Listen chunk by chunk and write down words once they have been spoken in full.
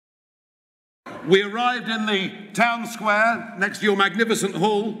We arrived in the town square next to your magnificent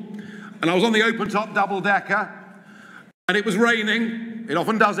hall, and I was on the open-top double-decker, and it was raining. It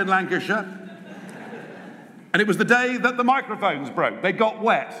often does in Lancashire. And it was the day that the microphones broke. They got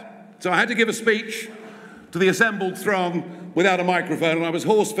wet. So I had to give a speech to the assembled throng without a microphone, and I was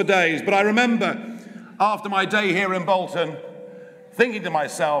hoarse for days. But I remember, after my day here in Bolton, thinking to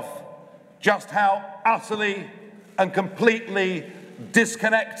myself just how utterly and completely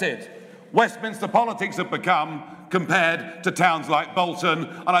disconnected Westminster politics have become compared to towns like Bolton.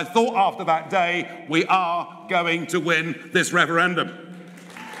 And I thought after that day, we are going to win this referendum.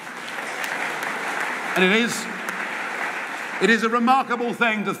 And it is a remarkable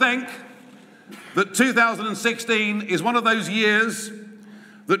thing to think that 2016 is one of those years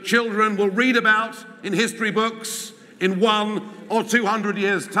that children will read about in history books in 100 or 200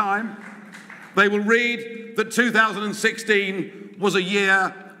 years' time. They will read that 2016 was a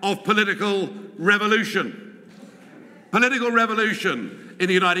year of political revolution. Political revolution in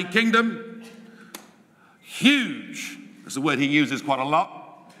the United Kingdom. Huge, that's a word he uses quite a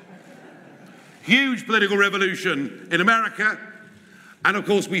lot. Huge political revolution in America. And of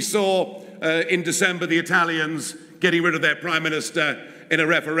course we saw in December the Italians getting rid of their Prime Minister in a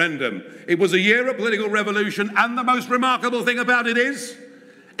referendum. It was a year of political revolution, and the most remarkable thing about it is,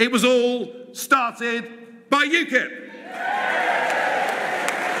 it was all started by UKIP.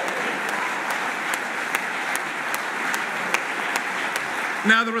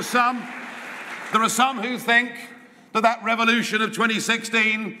 Now there are some who think that that revolution of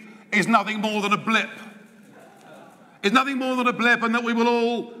 2016 is nothing more than a blip. It's nothing more than a blip, and that we will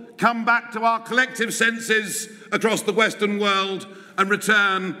all come back to our collective senses across the Western world and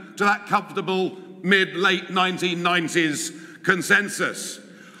return to that comfortable mid-late 1990s consensus.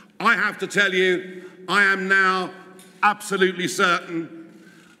 I have to tell you, I am now absolutely certain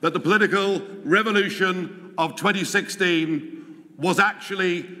that the political revolution of 2016 was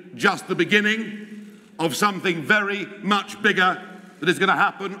actually just the beginning of something very much bigger that is going to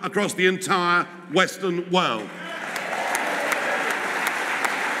happen across the entire Western world.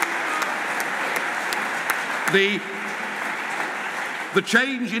 The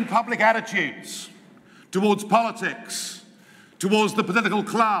change in public attitudes towards politics, towards the political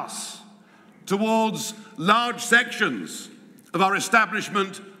class, towards large sections of our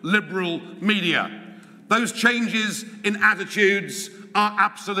establishment liberal media, those changes in attitudes are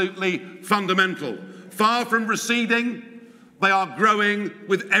absolutely fundamental. Far from receding, they are growing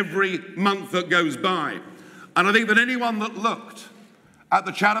with every month that goes by. And I think that anyone that looked at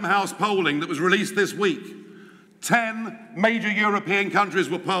the Chatham House polling that was released this week, 10 major European countries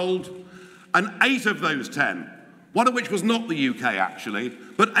were polled, and 8 of those 10, one of which was not the UK actually,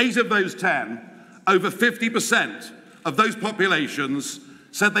 but 8 of those 10, over 50% of those populations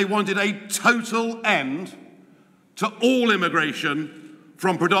said they wanted a total end to all immigration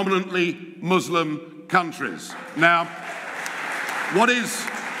from predominantly Muslim countries. Now, what is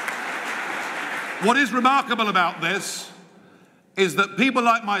remarkable about this is that people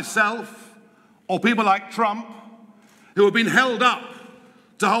like myself or people like Trump, who have been held up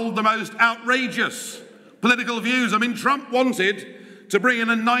to hold the most outrageous political views. I mean, Trump wanted to bring in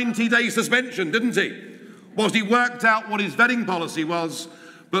a 90-day suspension, didn't he? Whilst he worked out what his vetting policy was.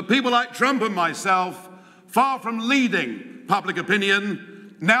 But people like Trump and myself, far from leading public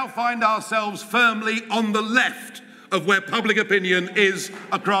opinion, now find ourselves firmly on the left of where public opinion is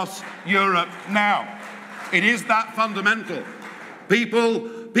across Europe now. It is that fundamental.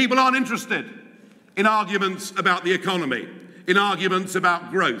 People aren't interested in arguments about the economy, in arguments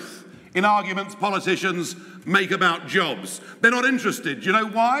about growth, in arguments politicians make about jobs. They're not interested. Do you know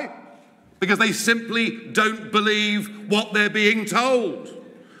why? Because they simply don't believe what they're being told.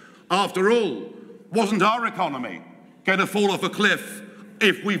 After all, wasn't our economy going to fall off a cliff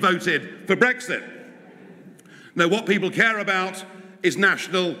if we voted for Brexit? No, what people care about is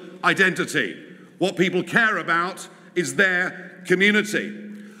national identity. What people care about is their community.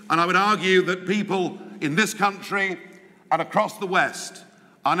 And I would argue that people in this country and across the West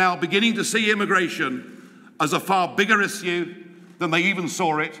are now beginning to see immigration as a far bigger issue than they even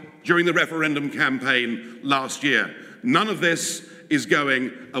saw it during the referendum campaign last year. None of this is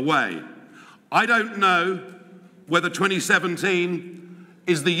going away. I don't know whether 2017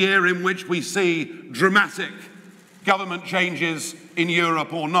 is the year in which we see dramatic government changes in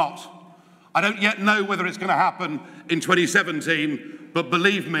Europe or not. I don't yet know whether it's going to happen in 2017. But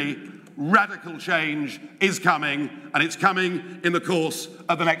believe me, radical change is coming, and it's coming in the course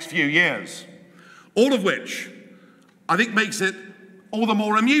of the next few years. All of which I think makes it all the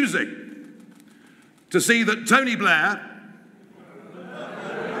more amusing to see that Tony Blair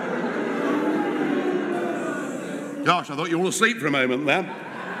Gosh, I thought you were all asleep for a moment there.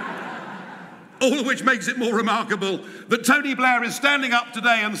 All of which makes it more remarkable that Tony Blair is standing up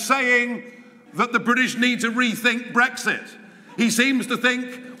today and saying that the British need to rethink Brexit. He seems to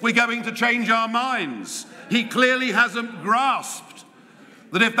think we're going to change our minds. He clearly hasn't grasped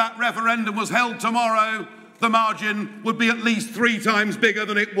that if that referendum was held tomorrow, the margin would be at least 3 times bigger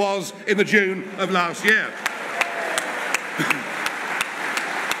than it was in the June of last year.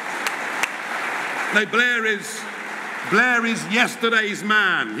 No, Blair is yesterday's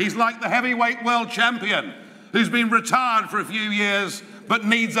man. He's like the heavyweight world champion who's been retired for a few years but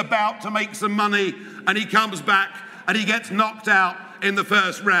needs a bout to make some money, and he comes back and he gets knocked out in the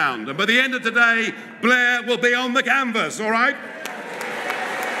first round. And by the end of today, Blair will be on the canvas, all right?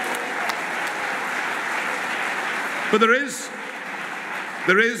 But there is,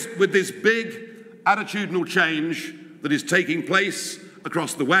 with this big attitudinal change that is taking place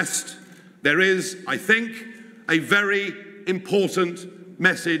across the West, there is, I think, a very important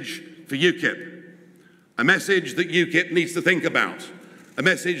message for UKIP. A message that UKIP needs to think about. A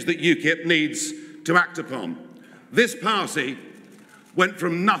message that UKIP needs to act upon. This party went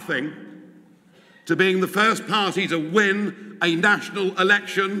from nothing to being the first party to win a national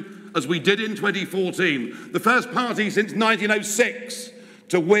election, as we did in 2014. The first party since 1906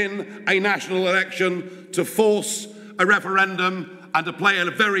 to win a national election, to force a referendum and to play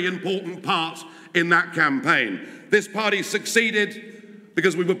a very important part in that campaign. This party succeeded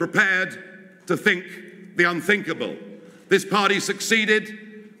because we were prepared to think the unthinkable. This party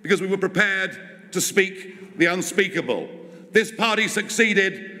succeeded because we were prepared to speak the unspeakable. This party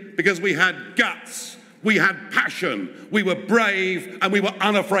succeeded because we had guts, we had passion, we were brave, and we were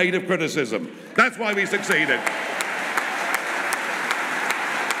unafraid of criticism. That's why we succeeded.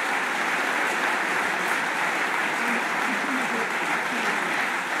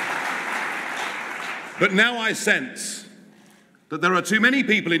 But now I sense that there are too many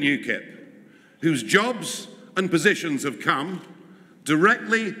people in UKIP whose jobs and positions have come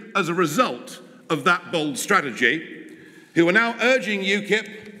directly as a result of that bold strategy, who are now urging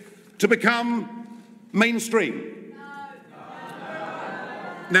UKIP to become mainstream.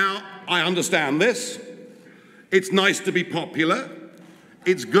 Now, I understand this. It's nice to be popular.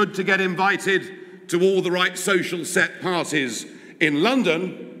 It's good to get invited to all the right social set parties in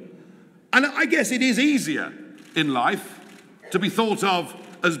London. And I guess it is easier in life to be thought of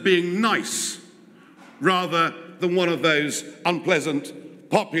as being nice rather than one of those unpleasant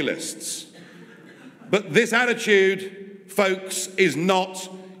populists. But this attitude, folks, is not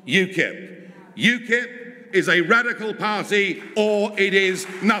UKIP. UKIP is a radical party, or it is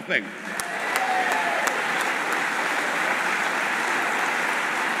nothing.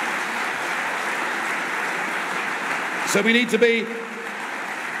 So we need to be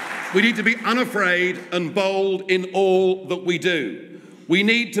unafraid and bold in all that we do. We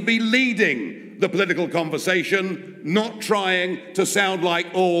need to be leading the political conversation, not trying to sound like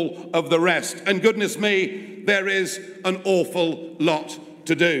all of the rest. And goodness me, there is an awful lot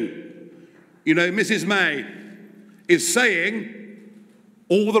to do. You know, Mrs. May is saying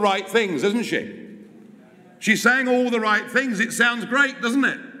all the right things, isn't she? She's saying all the right things. It sounds great, doesn't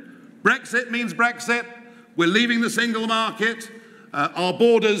it? Brexit means Brexit. We're leaving the single market. Our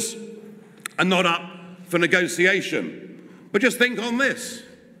borders are not up for negotiation. But just think on this.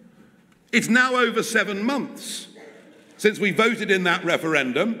 It's now over 7 months since we voted in that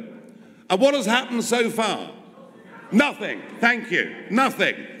referendum. And what has happened so far? Nothing. Thank you.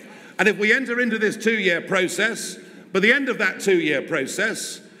 Nothing. And if we enter into this 2-year process, by the end of that 2-year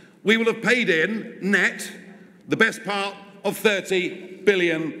process, we will have paid in net the best part of £30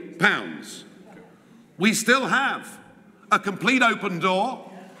 billion. We still have a complete open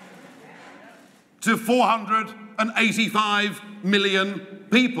door to 485 million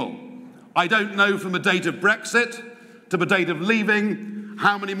people. I don't know from the date of Brexit to the date of leaving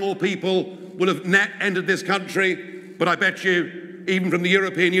how many more people will have net entered this country, but I bet you, even from the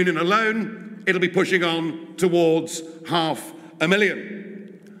European Union alone, it'll be pushing on towards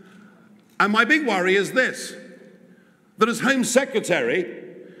 500,000. And my big worry is this, that as Home Secretary,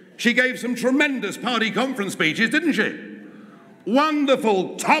 she gave some tremendous party conference speeches, didn't she?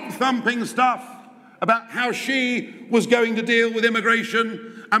 Wonderful, top-thumping stuff about how she was going to deal with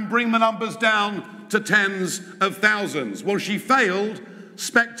immigration and bring the numbers down to tens of thousands. Well, she failed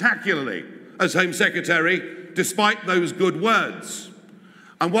spectacularly as Home Secretary, despite those good words.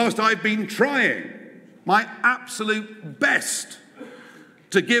 And whilst I've been trying my absolute best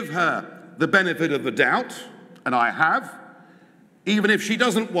to give her the benefit of the doubt, and I have, even if she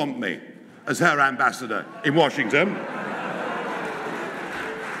doesn't want me as her ambassador in Washington,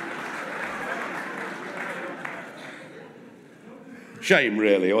 shame,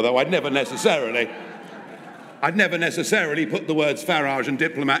 really, although I'd never necessarily put the words farage and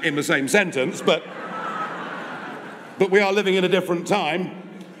diplomat in the same sentence, but we are living in a different time.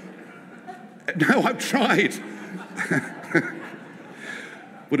 No, I've tried.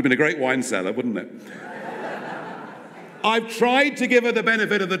 Would have been a great wine cellar, wouldn't it? I've tried to give her the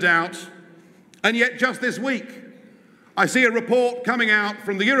benefit of the doubt, and yet just this week, I see a report coming out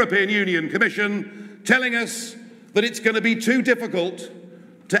from the European Union Commission telling us that it's going to be too difficult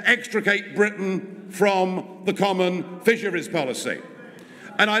to extricate Britain from the common fisheries policy.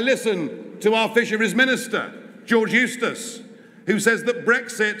 And I listen to our fisheries minister, George Eustace, who says that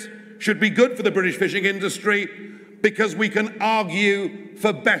Brexit should be good for the British fishing industry because we can argue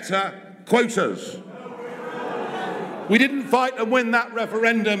for better quotas. We didn't fight and win that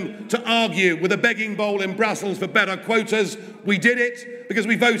referendum to argue with a begging bowl in Brussels for better quotas. We did it because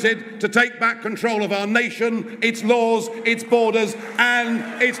we voted to take back control of our nation, its laws, its borders,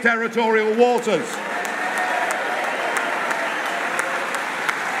 and its territorial waters.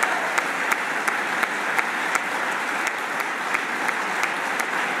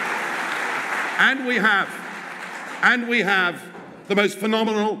 And we have the most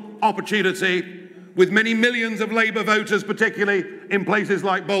phenomenal opportunity with many millions of Labour voters, particularly in places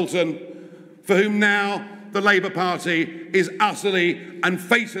like Bolton, for whom now the Labour Party is utterly and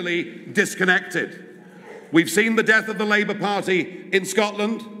fatally disconnected. We've seen the death of the Labour Party in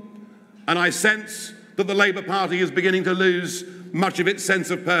Scotland, and I sense that the Labour Party is beginning to lose much of its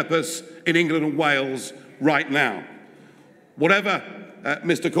sense of purpose in England and Wales right now. Whatever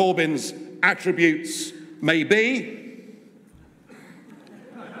Mr. Corbyn's attributes may be,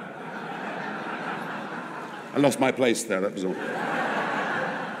 I lost my place there, that was all.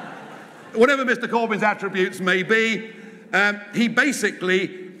 Whatever Mr. Corbyn's attributes may be, he basically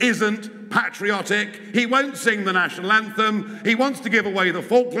isn't patriotic. He won't sing the national anthem. He wants to give away the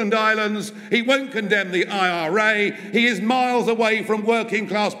Falkland Islands. He won't condemn the IRA. He is miles away from working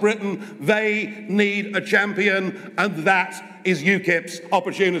class Britain. They need a champion, and that is UKIP's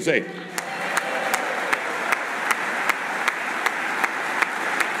opportunity.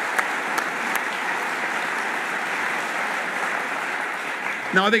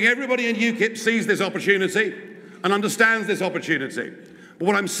 Now, I think everybody in UKIP sees this opportunity and understands this opportunity. But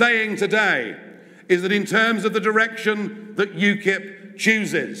what I'm saying today is that in terms of the direction that UKIP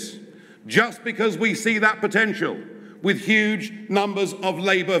chooses, just because we see that potential with huge numbers of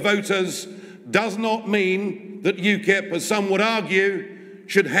Labour voters does not mean that UKIP, as some would argue,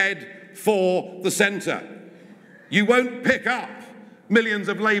 should head for the centre. You won't pick up millions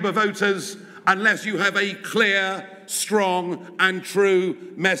of Labour voters unless you have a clear, strong and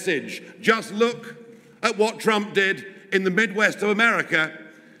true message. Just look at what Trump did in the Midwest of America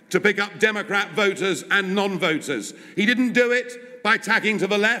to pick up Democrat voters and non-voters. He didn't do it by tacking to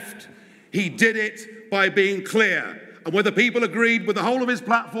the left. He did it by being clear. And whether people agreed with the whole of his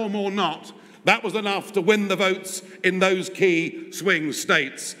platform or not, that was enough to win the votes in those key swing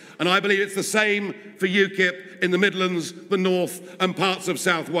states. And I believe it's the same for UKIP in the Midlands, the North and parts of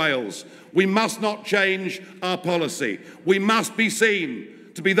South Wales. We must not change our policy. We must be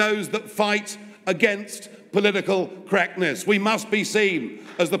seen to be those that fight against political correctness. We must be seen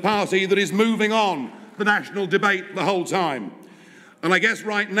as the party that is moving on the national debate the whole time. And I guess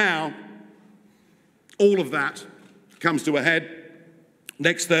right now, all of that comes to a head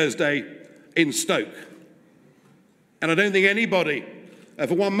next Thursday in Stoke. And I don't think anybody,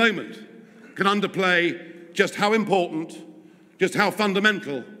 for one moment, can underplay just how important, just how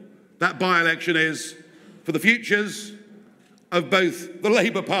fundamental that by-election is for the futures of both the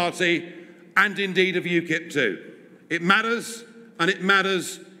Labour Party and indeed of UKIP too. It matters, and it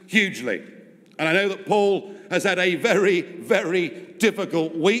matters hugely. And I know that Paul has had a very, very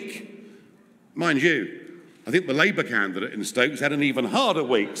difficult week. Mind you, I think the Labour candidate in Stoke's had an even harder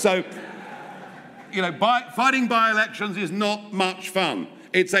week. So, you know, fighting by-elections is not much fun.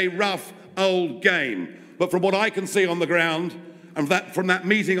 It's a rough old game. But from what I can see on the ground, and from that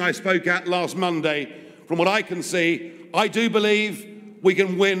meeting I spoke at last Monday, from what I can see, I do believe we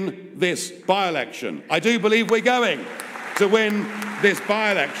can win this by-election. I do believe we're going to win this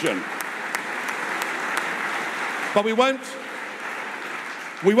by-election. But we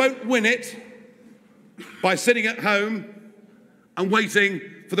won't win it by sitting at home and waiting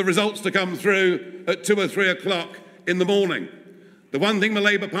for the results to come through at 2 or 3 o'clock in the morning. The one thing the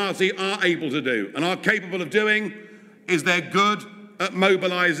Labour Party are able to do and are capable of doing is they're good at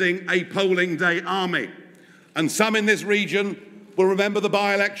mobilising a polling day army. And some in this region will remember the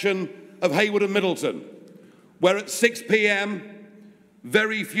by-election of Haywood and Middleton, where at 6 p.m,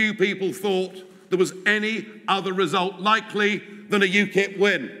 very few people thought there was any other result likely than a UKIP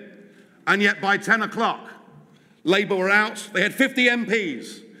win. And yet by 10 o'clock, Labour were out. They had 50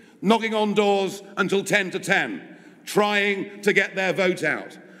 MPs knocking on doors until 10 to 10, trying to get their vote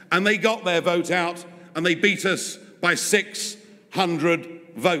out. And they got their vote out, and they beat us by 600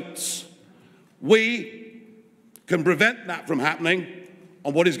 votes. We can prevent that from happening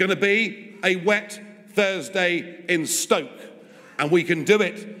on what is going to be a wet Thursday in Stoke. And we can do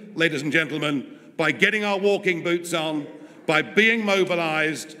it, ladies and gentlemen, by getting our walking boots on, by being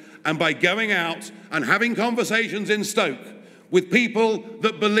mobilised, and by going out and having conversations in Stoke with people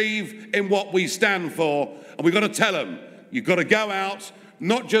that believe in what we stand for. And we've got to tell them, you've got to go out,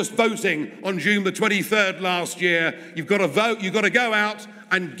 not just voting on June the 23rd last year. You've got to vote, you've got to go out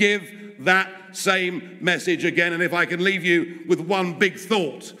and give that same message again. And if I can leave you with one big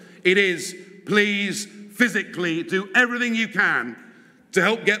thought, it is, please physically do everything you can to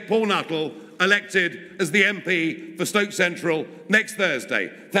help get Paul Nuttall elected as the MP for Stoke Central next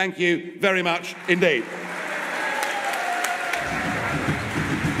Thursday. Thank you very much indeed.